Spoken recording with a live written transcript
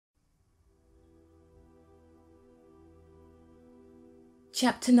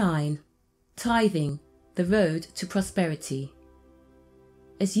Chapter 9. Tithing, the Road to Prosperity.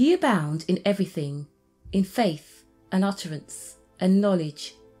 As ye abound in everything, in faith and utterance and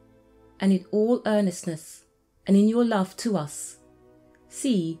knowledge, and in all earnestness, and in your love to us,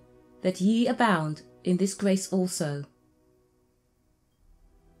 see that ye abound in this grace also.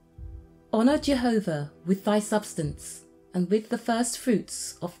 Honour Jehovah with thy substance, and with the first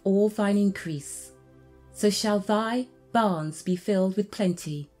fruits of all thine increase. So shall thy barns be filled with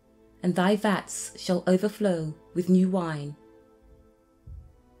plenty, and thy vats shall overflow with new wine.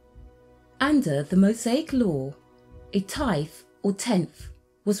 Under the Mosaic law, a tithe or tenth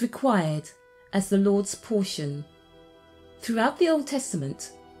was required as the Lord's portion. Throughout the Old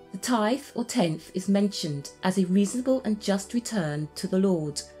Testament, the tithe or tenth is mentioned as a reasonable and just return to the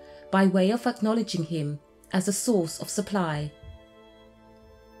Lord by way of acknowledging him as a source of supply.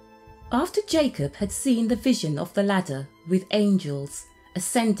 After Jacob had seen the vision of the ladder with angels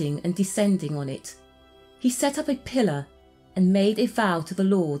ascending and descending on it, he set up a pillar and made a vow to the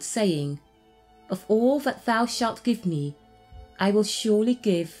Lord, saying, "Of all that thou shalt give me, I will surely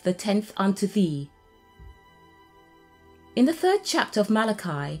give the tenth unto thee." In the 3rd chapter of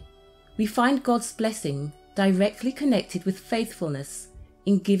Malachi, we find God's blessing directly connected with faithfulness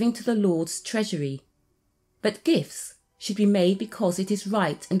in giving to the Lord's treasury. But gifts should be made because it is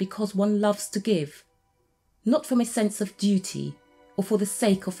right and because one loves to give, not from a sense of duty or for the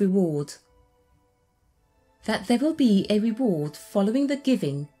sake of reward. That there will be a reward following the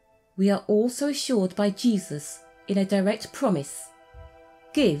giving, we are also assured by Jesus in a direct promise.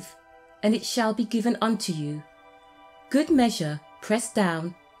 "Give, and it shall be given unto you. Good measure, pressed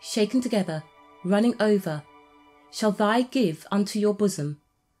down, shaken together, running over, shall thy give unto your bosom.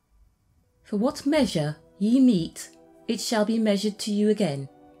 For what measure ye mete, it shall be measured to you again."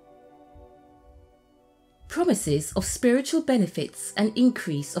 Promises of spiritual benefits and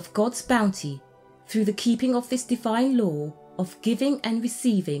increase of God's bounty through the keeping of this divine law of giving and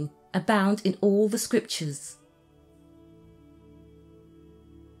receiving abound in all the Scriptures.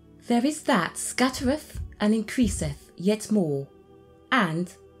 There is that scattereth and increaseth yet more,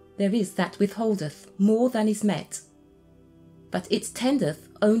 and there is that withholdeth more than is met. But it tendeth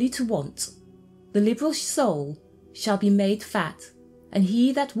only to want. The liberal soul shall be made fat, and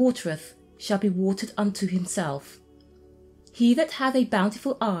he that watereth shall be watered unto himself. He that hath a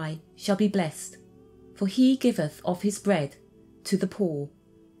bountiful eye shall be blessed, for he giveth of his bread to the poor.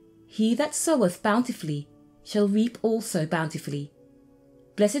 He that soweth bountifully shall reap also bountifully.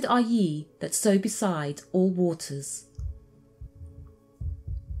 Blessed are ye that sow beside all waters.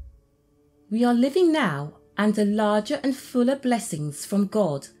 We are living now under larger and fuller blessings from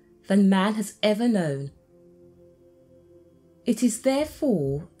God than man has ever known. It is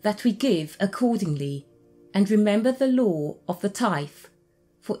therefore that we give accordingly, and remember the law of the tithe.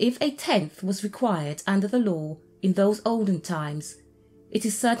 For if a tenth was required under the law in those olden times, it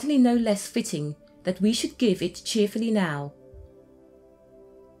is certainly no less fitting that we should give it cheerfully now.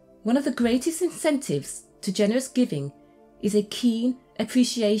 One of the greatest incentives to generous giving is a keen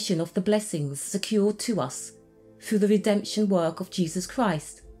appreciation of the blessings secured to us through the redemption work of Jesus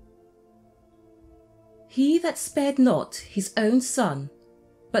Christ. He that spared not his own Son,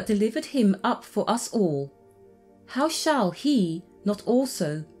 but delivered him up for us all, how shall he not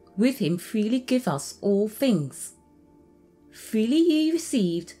also with him freely give us all things? Freely ye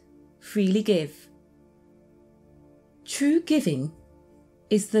received, freely give. True giving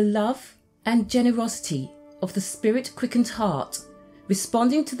is the love and generosity of the Spirit-quickened heart,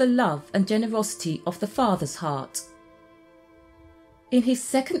 responding to the love and generosity of the Father's heart. In his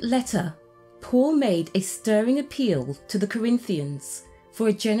 2nd letter, Paul made a stirring appeal to the Corinthians for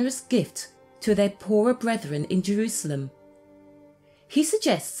a generous gift to their poorer brethren in Jerusalem. He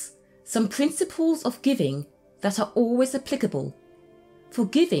suggests some principles of giving that are always applicable, for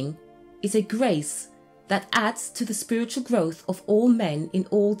giving is a grace that adds to the spiritual growth of all men in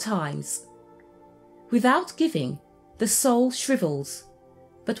all times. Without giving, the soul shrivels,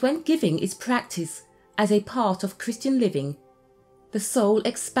 but when giving is practiced as a part of Christian living, the soul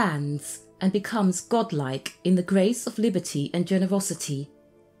expands and becomes godlike in the grace of liberty and generosity.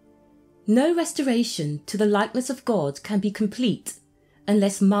 No restoration to the likeness of God can be complete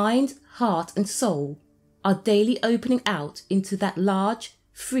unless mind, heart and soul are daily opening out into that large,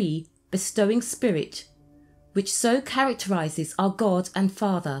 free, bestowing spirit which so characterizes our God and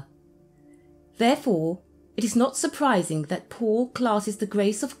Father. Therefore, it is not surprising that Paul classes the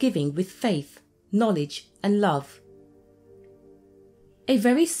grace of giving with faith, knowledge and love. A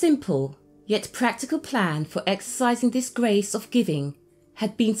very simple yet practical plan for exercising this grace of giving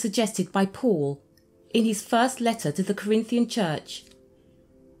had been suggested by Paul in his first letter to the Corinthian church.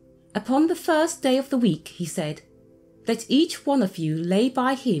 "Upon the first day of the week," he said, "let each one of you lay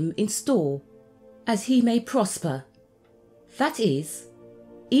by him in store, as he may prosper." That is,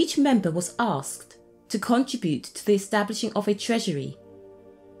 each member was asked to contribute to the establishing of a treasury.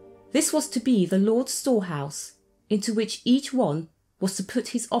 This was to be the Lord's storehouse, into which each one was to put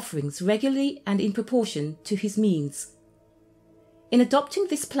his offerings regularly and in proportion to his means. In adopting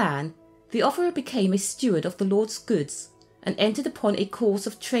this plan, the offerer became a steward of the Lord's goods and entered upon a course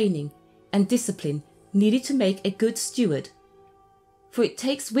of training and discipline needed to make a good steward. For it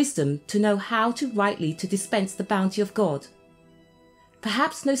takes wisdom to know how to rightly to dispense the bounty of God.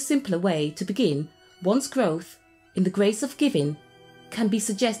 Perhaps no simpler way to begin one's growth in the grace of giving can be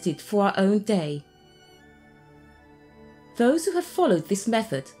suggested for our own day. Those who have followed this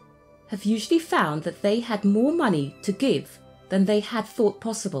method have usually found that they had more money to give than they had thought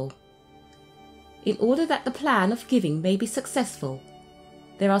possible. In order that the plan of giving may be successful,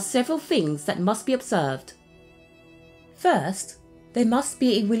 there are several things that must be observed. First, there must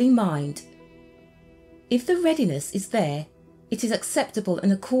be a willing mind. If the readiness is there, it is acceptable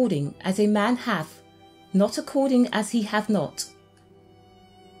and according as a man hath, not according as he hath not.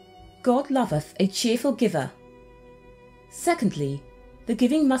 God loveth a cheerful giver. Secondly, the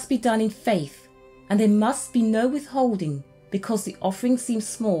giving must be done in faith, and there must be no withholding because the offering seems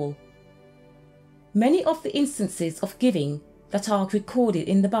small. Many of the instances of giving that are recorded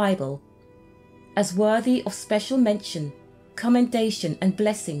in the Bible as worthy of special mention, commendation and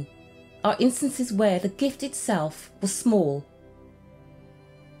blessing are instances where the gift itself was small.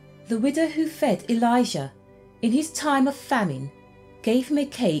 The widow who fed Elijah in his time of famine gave him a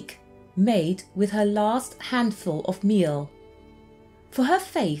cake made with her last handful of meal. For her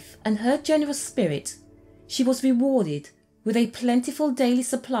faith and her generous spirit, she was rewarded with a plentiful daily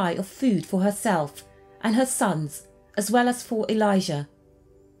supply of food for herself and her sons, as well as for Elijah.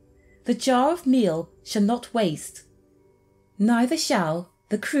 The jar of meal shall not waste, neither shall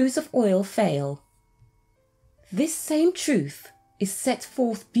the cruse of oil fail. This same truth is set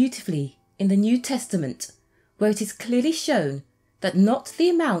forth beautifully in the New Testament, where it is clearly shown that not the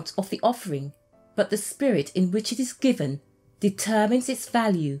amount of the offering, but the spirit in which it is given, determines its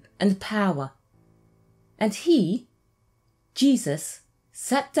value and power. And he, Jesus,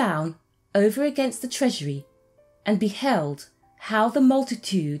 sat down over against the treasury, and beheld how the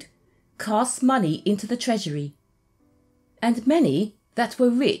multitude cast money into the treasury. And many that were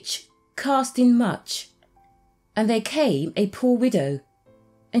rich cast in much. And there came a poor widow,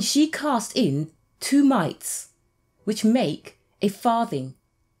 and she cast in 2 mites, which make a farthing.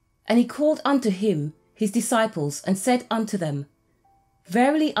 And he called unto him his disciples, and said unto them,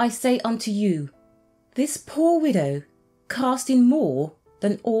 Verily I say unto you, this poor widow cast in more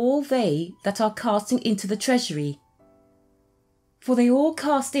than all they that are casting into the treasury. For they all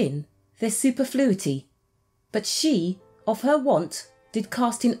cast in their superfluity, but she of her want did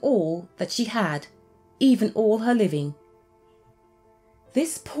cast in all that she had, even all her living.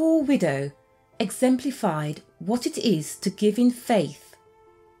 This poor widow exemplified what it is to give in faith.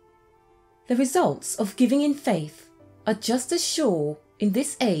 The results of giving in faith are just as sure in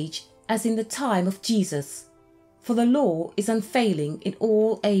this age as in the time of Jesus, for the law is unfailing in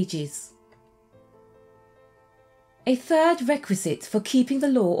all ages. A third requisite for keeping the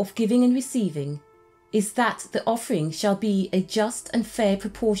law of giving and receiving is that the offering shall be a just and fair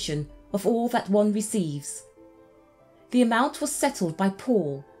proportion of all that one receives. The amount was settled by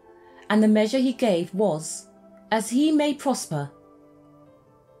Paul, and the measure he gave was, as he may prosper.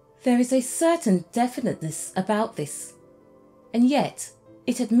 There is a certain definiteness about this, and yet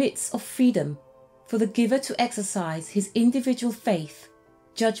it admits of freedom for the giver to exercise his individual faith,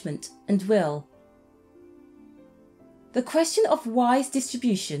 judgment, and will. The question of wise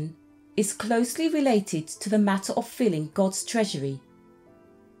distribution is closely related to the matter of filling God's treasury.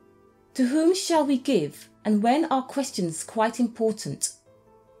 To whom shall we give, and when, are questions quite important.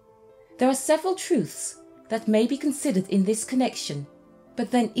 There are several truths that may be considered in this connection,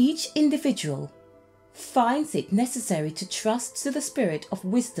 but then each individual finds it necessary to trust to the spirit of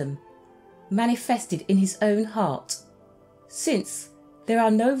wisdom manifested in his own heart, since there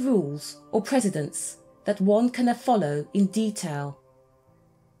are no rules or precedents that one can follow in detail.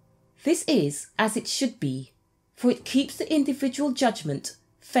 This is as it should be, for it keeps the individual judgment,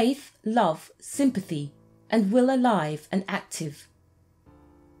 faith, love, sympathy, and will alive and active.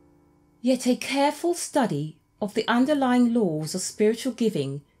 Yet a careful study of the underlying laws of spiritual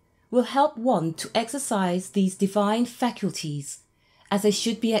giving will help one to exercise these divine faculties as they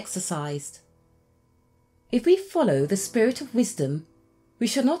should be exercised. If we follow the spirit of wisdom, we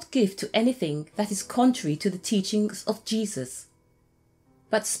shall not give to anything that is contrary to the teachings of Jesus.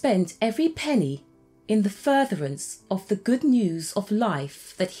 but spend every penny in the furtherance of the good news of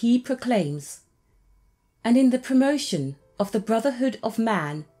life that he proclaims, and in the promotion of the brotherhood of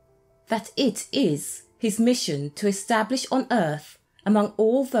man that it is his mission to establish on earth among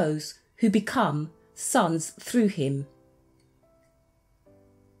all those who become sons through him.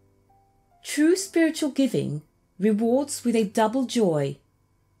 True spiritual giving rewards with a double joy.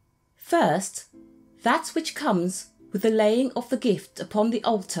 First, that which comes with the laying of the gift upon the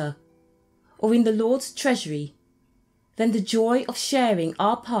altar or in the Lord's treasury, then the joy of sharing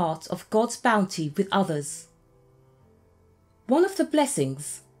our part of God's bounty with others. One of the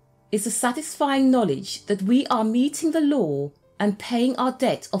blessings is the satisfying knowledge that we are meeting the law and paying our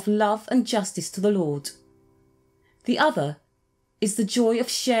debt of love and justice to the Lord. The other is the joy of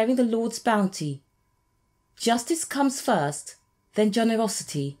sharing the Lord's bounty. Justice comes first, then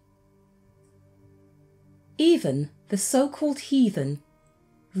generosity. Even the so-called heathen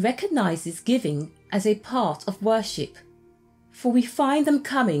recognizes giving as a part of worship, for we find them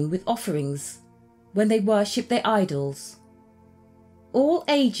coming with offerings when they worship their idols. All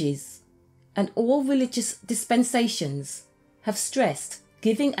ages and all religious dispensations have stressed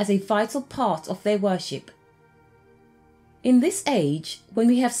giving as a vital part of their worship. In this age, when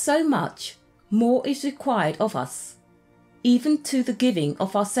we have so much, more is required of us, even to the giving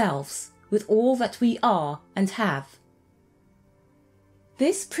of ourselves with all that we are and have.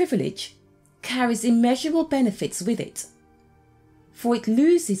 This privilege carries immeasurable benefits with it, for it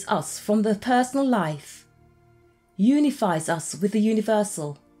looses us from the personal life, unifies us with the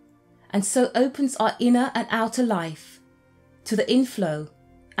universal, and so opens our inner and outer life to the inflow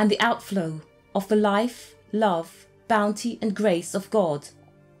and the outflow of the life, love, bounty and grace of God.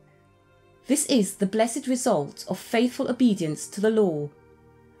 This is the blessed result of faithful obedience to the law,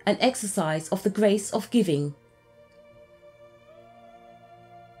 an exercise of the grace of giving.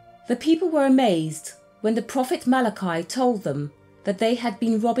 The people were amazed when the prophet Malachi told them that they had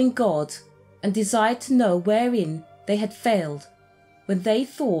been robbing God and desired to know wherein they had failed, when they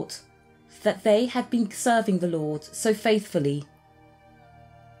thought that they had been serving the Lord so faithfully.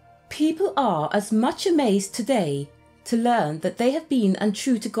 People are as much amazed today to learn that they have been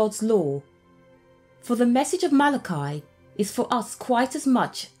untrue to God's law, for the message of Malachi is for us quite as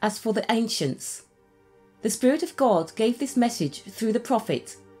much as for the ancients. The Spirit of God gave this message through the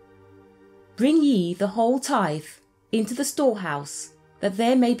prophet. Bring ye the whole tithe into the storehouse, that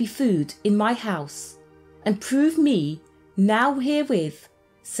there may be food in my house, and prove me now herewith,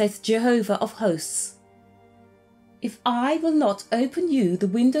 saith Jehovah of hosts, if I will not open you the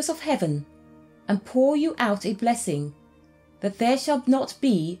windows of heaven, and pour you out a blessing, that there shall not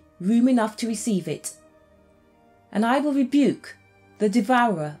be room enough to receive it. And I will rebuke the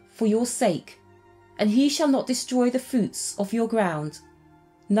devourer for your sake, and he shall not destroy the fruits of your ground,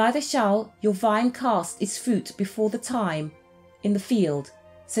 neither shall your vine cast its fruit before the time in the field,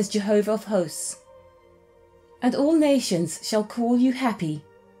 says Jehovah of hosts. And all nations shall call you happy,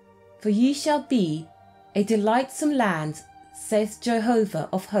 for ye shall be a delightsome land, saith Jehovah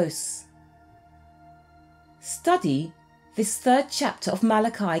of hosts. Study this third chapter of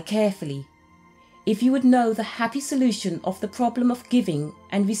Malachi carefully, if you would know the happy solution of the problem of giving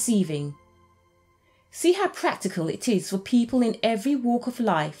and receiving. See how practical it is for people in every walk of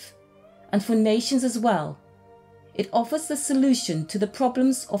life, and for nations as well. It offers the solution to the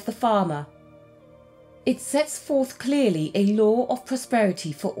problems of the farmer. It sets forth clearly a law of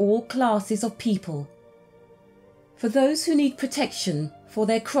prosperity for all classes of people. For those who need protection for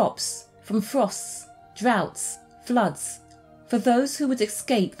their crops from frosts, droughts, floods, for those who would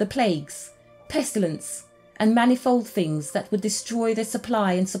escape the plagues, pestilence, and manifold things that would destroy their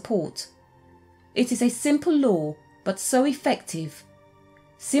supply and support. It is a simple law, but so effective.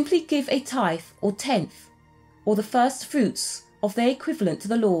 Simply give a tithe or tenth, or the first fruits of their equivalent to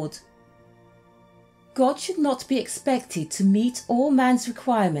the Lord. God should not be expected to meet all man's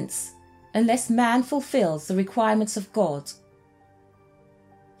requirements unless man fulfills the requirements of God.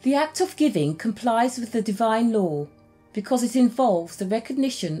 The act of giving complies with the divine law because it involves the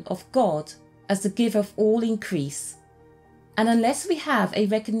recognition of God as the giver of all increase. And unless we have a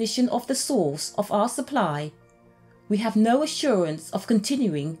recognition of the source of our supply, we have no assurance of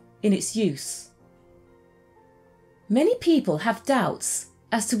continuing in its use. Many people have doubts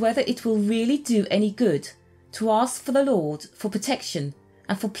as to whether it will really do any good to ask for the Lord for protection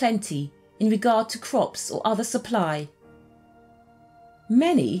and for plenty in regard to crops or other supply.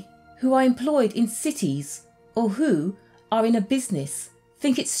 Many who are employed in cities or who are in a business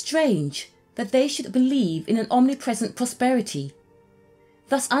think it strange that they should believe in an omnipresent prosperity.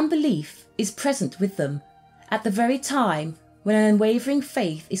 Thus unbelief is present with them at the very time when an unwavering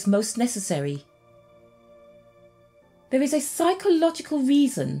faith is most necessary. There is a psychological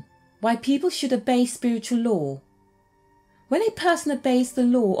reason why people should obey spiritual law. When a person obeys the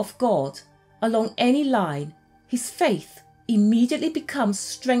law of God along any line, his faith immediately becomes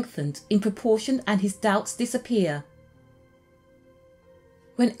strengthened in proportion and his doubts disappear.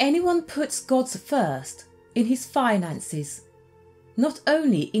 When anyone puts God first in his finances, not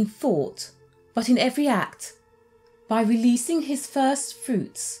only in thought but in every act, by releasing his first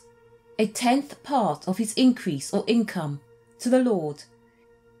fruits, a 10th part of his increase or income, to the Lord,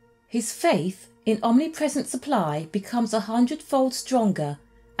 his faith in omnipresent supply becomes 100-fold stronger,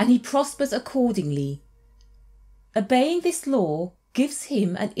 and he prospers accordingly. Obeying this law gives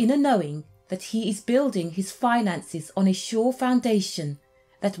him an inner knowing that he is building his finances on a sure foundation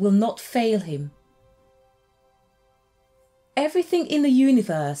that will not fail him. Everything in the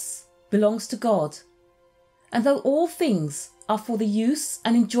universe belongs to God, and though all things are for the use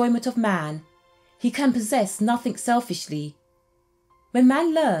and enjoyment of man, he can possess nothing selfishly. When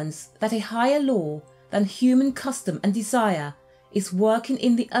man learns that a higher law than human custom and desire is working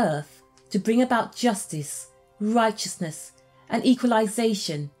in the earth to bring about justice, righteousness, and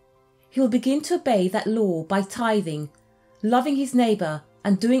equalization, he will begin to obey that law by tithing, loving his neighbour,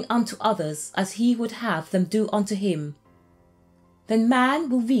 and doing unto others as he would have them do unto him. Then man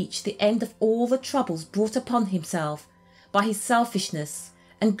will reach the end of all the troubles brought upon himself by his selfishness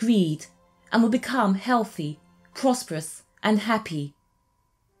and greed, and will become healthy, prosperous, and happy.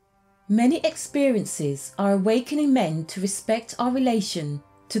 Many experiences are awakening men to respect our relation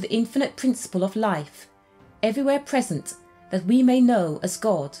to the infinite principle of life, everywhere present, that we may know as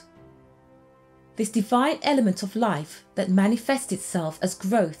God. This divine element of life that manifests itself as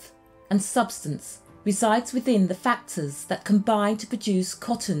growth and substance resides within the factors that combine to produce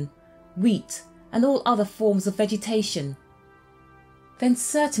cotton, wheat, and all other forms of vegetation. Then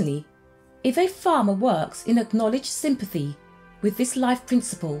certainly, if a farmer works in acknowledged sympathy with this life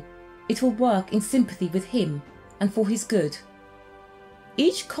principle, it will work in sympathy with him and for his good,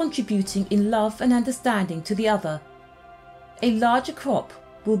 each contributing in love and understanding to the other. A larger crop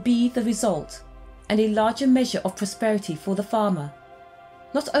will be the result, and a larger measure of prosperity for the farmer.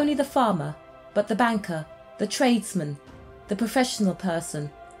 Not only the farmer, but the banker, the tradesman, the professional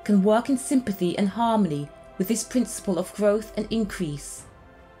person can work in sympathy and harmony with this principle of growth and increase.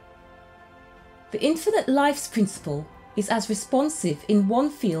 The infinite life's principle is as responsive in one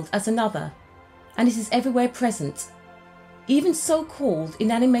field as another, and it is everywhere present. Even so-called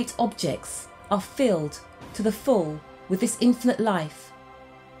inanimate objects are filled to the full with this infinite life,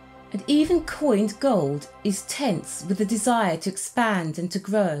 and even coined gold is tense with the desire to expand and to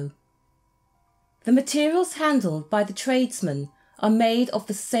grow. The materials handled by the tradesman are made of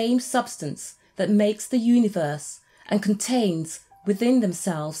the same substance that makes the universe and contains within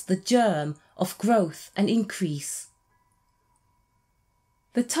themselves the germ of growth and increase.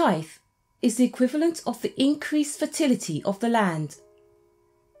 The tithe is the equivalent of the increased fertility of the land.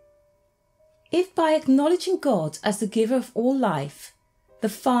 If by acknowledging God as the giver of all life, the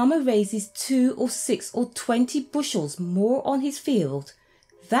farmer raises 2 or 6 or 20 bushels more on his field,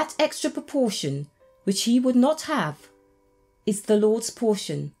 that extra proportion, which he would not have, is the Lord's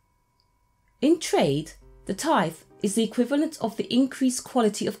portion. In trade, the tithe is the equivalent of the increased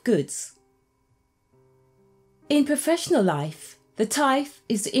quality of goods. In professional life, the tithe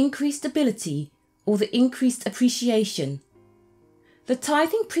is the increased ability or the increased appreciation. The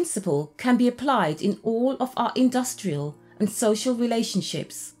tithing principle can be applied in all of our industrial and social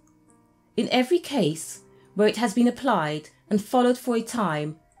relationships. In every case where it has been applied and followed for a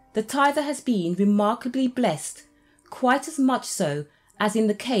time, the tither has been remarkably blessed, quite as much so as in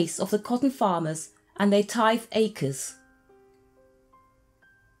the case of the cotton farmers and their tithe acres.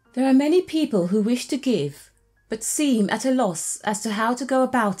 There are many people who wish to give, but seem at a loss as to how to go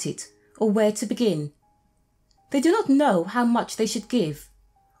about it or where to begin. They do not know how much they should give,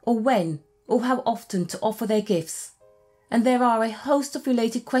 or when or how often to offer their gifts, and there are a host of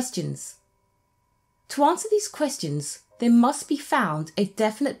related questions. To answer these questions, there must be found a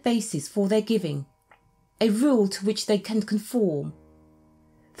definite basis for their giving, a rule to which they can conform.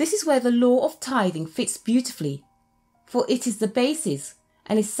 This is where the law of tithing fits beautifully, for it is the basis,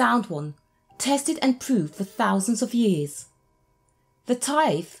 and a sound one, tested and proved for thousands of years. The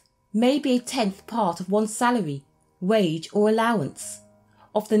tithe may be a 10th part of one's salary, wage or allowance,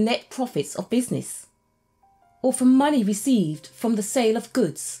 of the net profits of business, or from money received from the sale of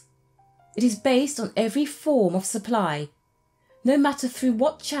goods. It is based on every form of supply, no matter through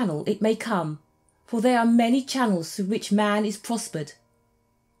what channel it may come, for there are many channels through which man is prospered.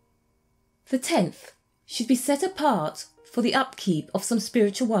 The 10th should be set apart for the upkeep of some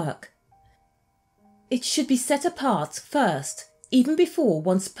spiritual work. It should be set apart first, even before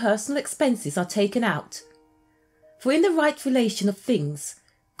one's personal expenses are taken out. For in the right relation of things,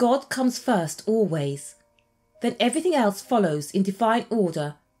 God comes first always. Then everything else follows in divine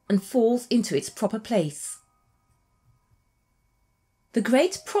order and falls into its proper place. The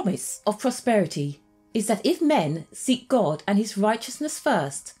great promise of prosperity is that if men seek God and his righteousness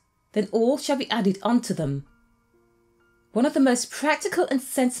first, then all shall be added unto them. One of the most practical and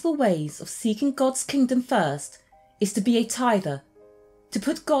sensible ways of seeking God's kingdom first is to be a tither, to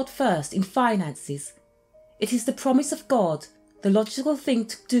put God first in finances. It is the promise of God, the logical thing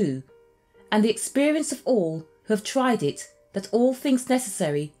to do, and the experience of all who have tried it, that all things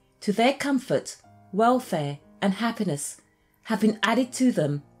necessary to their comfort, welfare, and happiness have been added to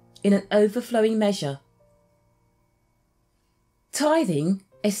them in an overflowing measure. Tithing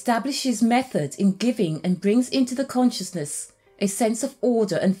establishes method in giving and brings into the consciousness a sense of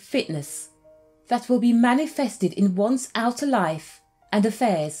order and fitness that will be manifested in one's outer life and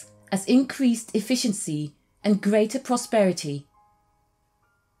affairs as increased efficiency and greater prosperity.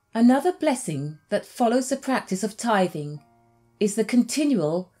 Another blessing that follows the practice of tithing is the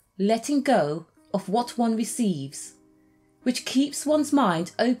continual letting go of what one receives, which keeps one's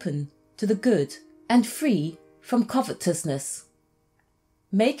mind open to the good and free from covetousness.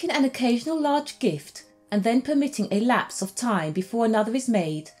 Making an occasional large gift and then permitting a lapse of time before another is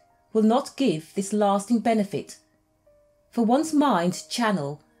made will not give this lasting benefit, for one's mind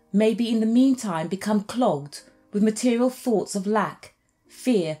channel may be in the meantime become clogged with material thoughts of lack,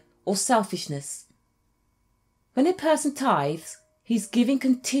 fear, or selfishness. When a person tithes, he is giving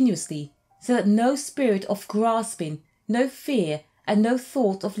continuously, so that no spirit of grasping, no fear, and no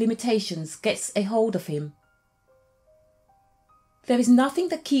thought of limitations gets a hold of him. There is nothing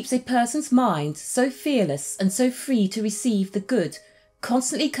that keeps a person's mind so fearless and so free to receive the good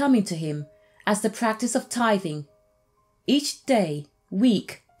constantly coming to him as the practice of tithing. Each day,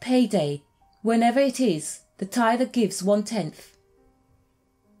 week, payday, whenever it is, the tither gives 1/10.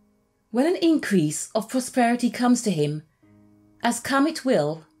 When an increase of prosperity comes to him, as come it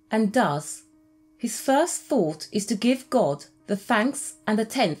will and does, his first thought is to give God the thanks and the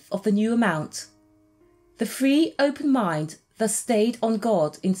 10th of the new amount. The free, open mind thus stayed on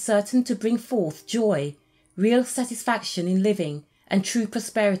God is certain to bring forth joy, real satisfaction in living, and true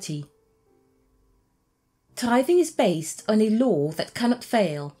prosperity. Tithing is based on a law that cannot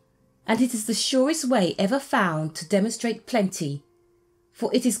fail, and it is the surest way ever found to demonstrate plenty, for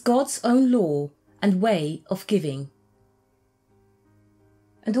it is God's own law and way of giving.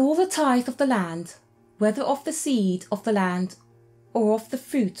 And all the tithe of the land, whether of the seed of the land or of the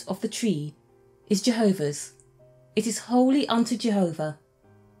fruit of the tree, is Jehovah's. It is holy unto Jehovah.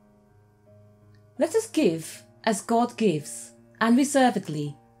 Let us give as God gives,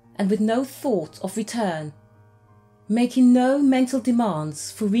 unreservedly, and with no thought of return, making no mental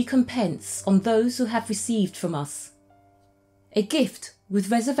demands for recompense on those who have received from us. A gift with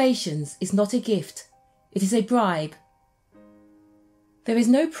reservations is not a gift, it is a bribe. There is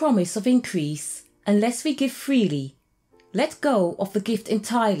no promise of increase unless we give freely, let go of the gift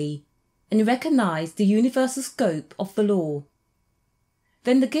entirely, and recognize the universal scope of the law.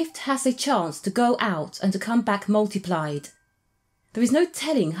 Then the gift has a chance to go out and to come back multiplied. There is no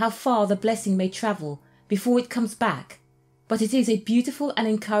telling how far the blessing may travel before it comes back, but it is a beautiful and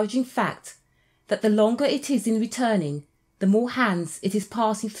encouraging fact that the longer it is in returning, the more hands it is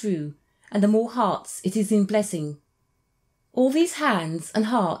passing through, and the more hearts it is in blessing. All these hands and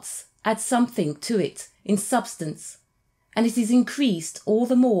hearts add something to it in substance, and it is increased all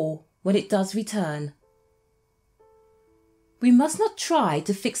the more when it does return. We must not try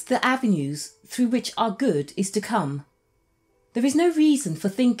to fix the avenues through which our good is to come. There is no reason for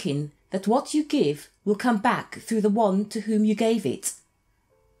thinking that what you give will come back through the one to whom you gave it.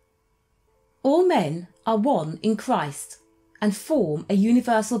 All men are one in Christ and form a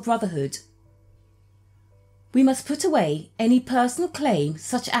universal brotherhood. We must put away any personal claim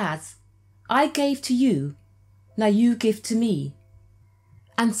such as, I gave to you, now you give to me,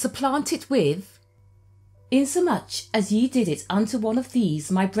 and supplant it with, insomuch as ye did it unto one of these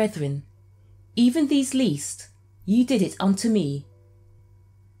my brethren, even these least, ye did it unto me.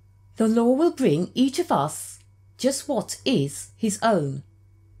 The law will bring each of us just what is his own,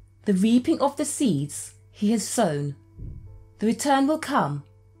 the reaping of the seeds he has sown. The return will come,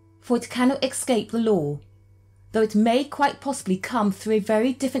 for it cannot escape the law, though it may quite possibly come through a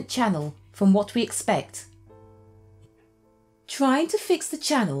very different channel from what we expect. Trying to fix the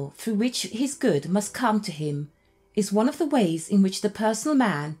channel through which his good must come to him is one of the ways in which the personal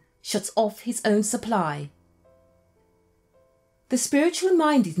man shuts off his own supply. The spiritually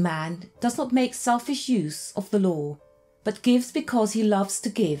minded man does not make selfish use of the law, but gives because he loves to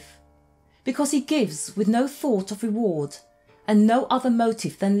give, because he gives with no thought of reward and no other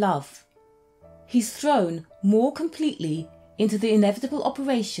motive than love. He's thrown more completely into the inevitable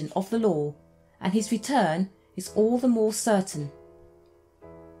operation of the law, and his return is all the more certain.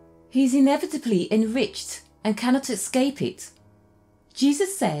 He is inevitably enriched and cannot escape it.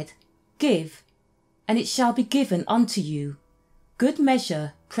 Jesus said, "Give, and it shall be given unto you. Good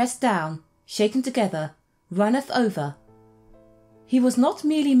measure, pressed down, shaken together, runneth over." He was not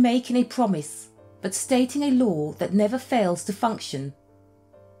merely making a promise, but stating a law that never fails to function.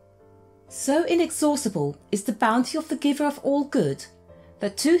 So inexhaustible is the bounty of the giver of all good,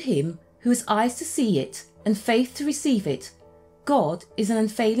 that to him who has eyes to see it and faith to receive it, God is an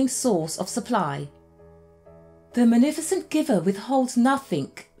unfailing source of supply. The munificent giver withholds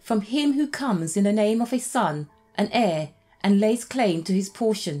nothing from him who comes in the name of a son, an heir, and lays claim to his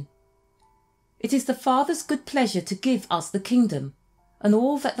portion. It is the Father's good pleasure to give us the kingdom, and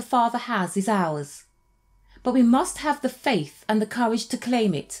all that the Father has is ours. But we must have the faith and the courage to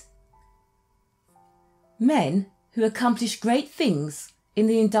claim it. Men who accomplish great things in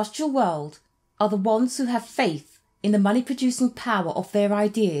the industrial world are the ones who have faith in the money-producing power of their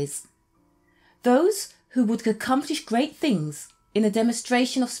ideas. Those who would accomplish great things in the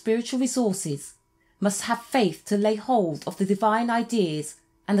demonstration of spiritual resources must have faith to lay hold of the divine ideas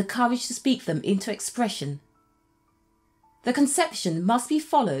and the courage to speak them into expression. The conception must be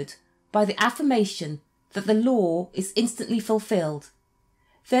followed by the affirmation that the law is instantly fulfilled.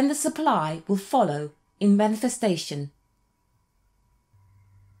 Then the supply will follow in manifestation.